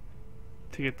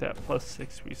to get that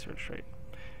 +6 research rate.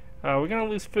 We're going to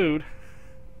lose food.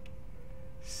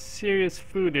 Serious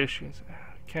food issues.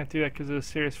 Can't do that because of the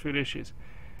serious food issues.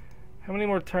 How many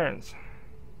more turns?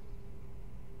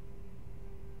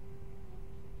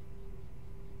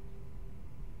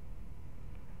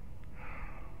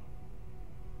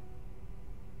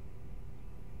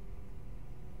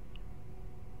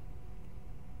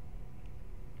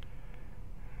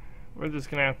 we're just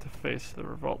gonna have to face the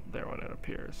revolt there when it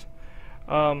appears.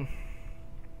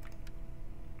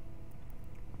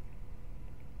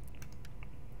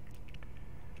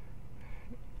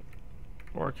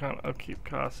 Work on upkeep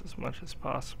costs as much as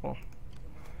possible.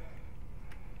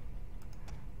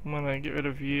 I'm gonna get rid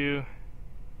of you.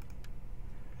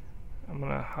 I'm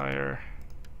gonna hire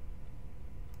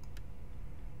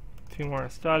 2 more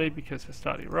Hastati because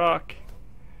Hastati rock.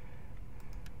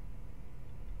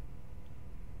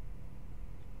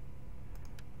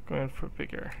 Going for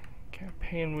bigger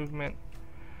campaign movement.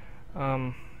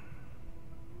 How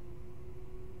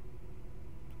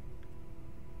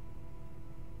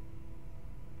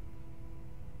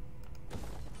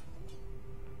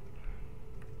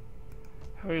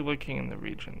are you looking in the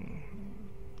region?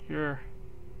 They're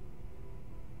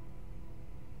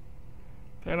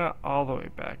not all the way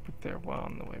back, but they're well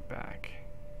on the way back.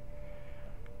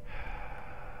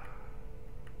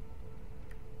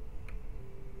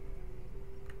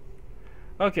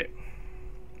 Okay,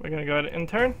 we're gonna go ahead and end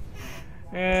turn,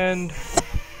 and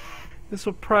this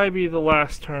will probably be the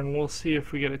last turn. We'll see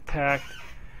if we get attacked,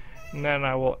 and then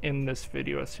I will end this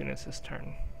video as soon as this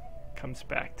turn comes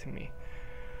back to me.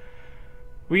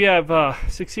 We have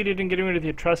succeeded in getting rid of the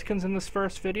Etruscans in this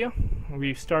first video.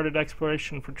 We've started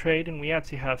exploration for trade, and we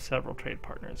actually have several trade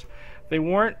partners. They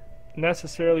weren't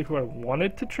necessarily who I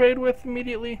wanted to trade with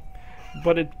immediately,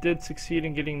 but it did succeed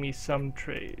in getting me some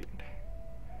trade.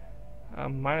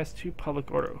 -2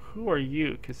 public order. Who are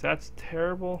you? Because that's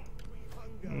terrible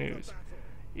news.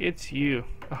 It's you.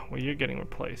 Oh, well, you're getting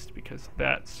replaced because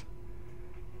that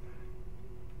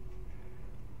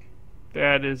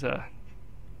is a...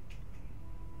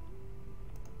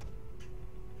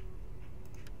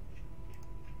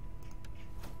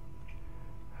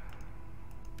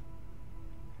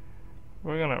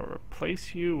 We're gonna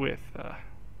replace you with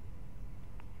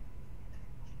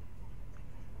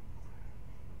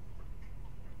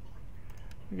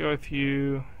we'll go with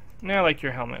you. Now I like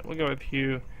your helmet. We'll go with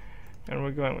you, and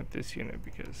we're going with this unit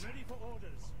because Ready for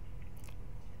orders.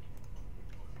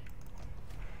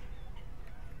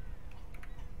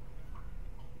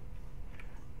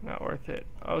 not worth it.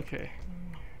 Okay,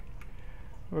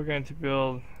 we're going to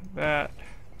build that.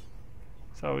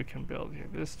 That's all we can build here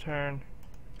this turn.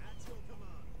 At your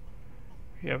command.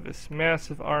 We have this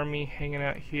massive army hanging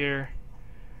out here.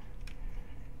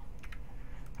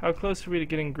 How close are we to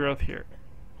getting growth here?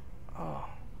 Oh,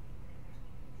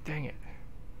 dang it.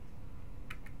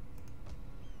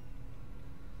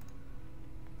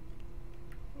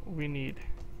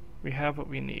 We have what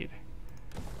we need.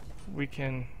 We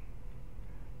can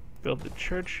build the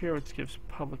church here, which gives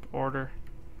public order.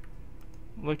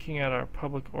 Looking at our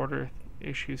public order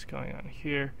issues going on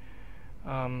here.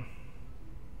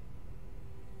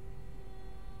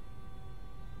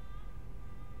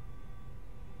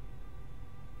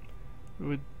 We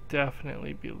would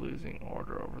definitely be losing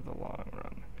order over the long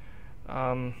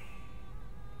run.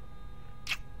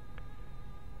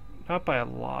 Not by a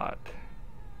lot.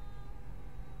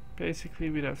 Basically,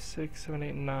 we'd have 6, 7,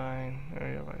 8, 9.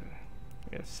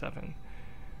 We have 7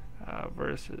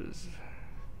 versus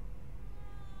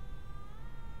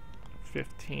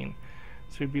 15.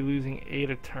 So we'd be losing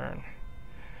 8 a turn.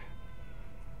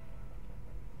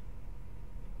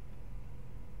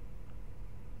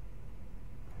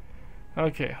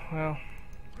 Okay, well,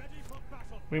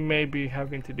 we may be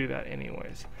having to do that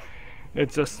anyways. It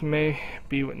just may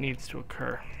be what needs to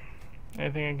occur.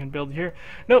 Anything I can build here?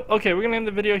 Nope. Okay, we're gonna end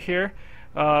the video here.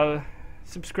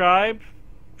 Subscribe,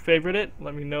 favorite it.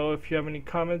 Let me know if you have any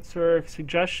comments or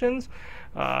suggestions.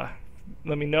 Let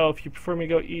me know if you prefer me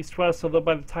to go east-west, although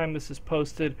by the time this is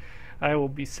posted, I will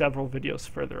be several videos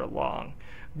further along.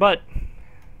 But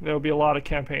there will be a lot of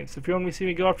campaigns. So if you want me to see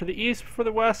me go after the east before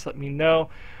the west, let me know.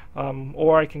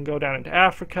 Or I can go down into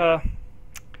Africa.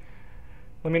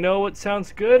 Let me know what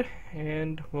sounds good,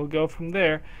 and we'll go from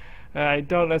there. I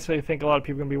don't necessarily think a lot of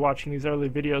people are going to be watching these early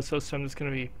videos, so I'm just going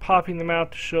to be popping them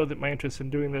out to show that my interest in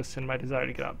doing this and my desire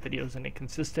to get out videos in a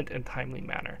consistent and timely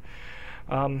manner.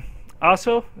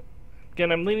 Also,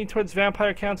 again, I'm leaning towards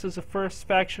Vampire counts as the first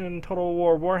faction in Total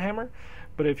War Warhammer,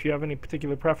 but if you have any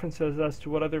particular preferences as to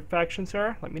what other factions there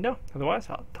are, let me know. Otherwise,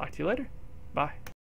 I'll talk to you later. Bye.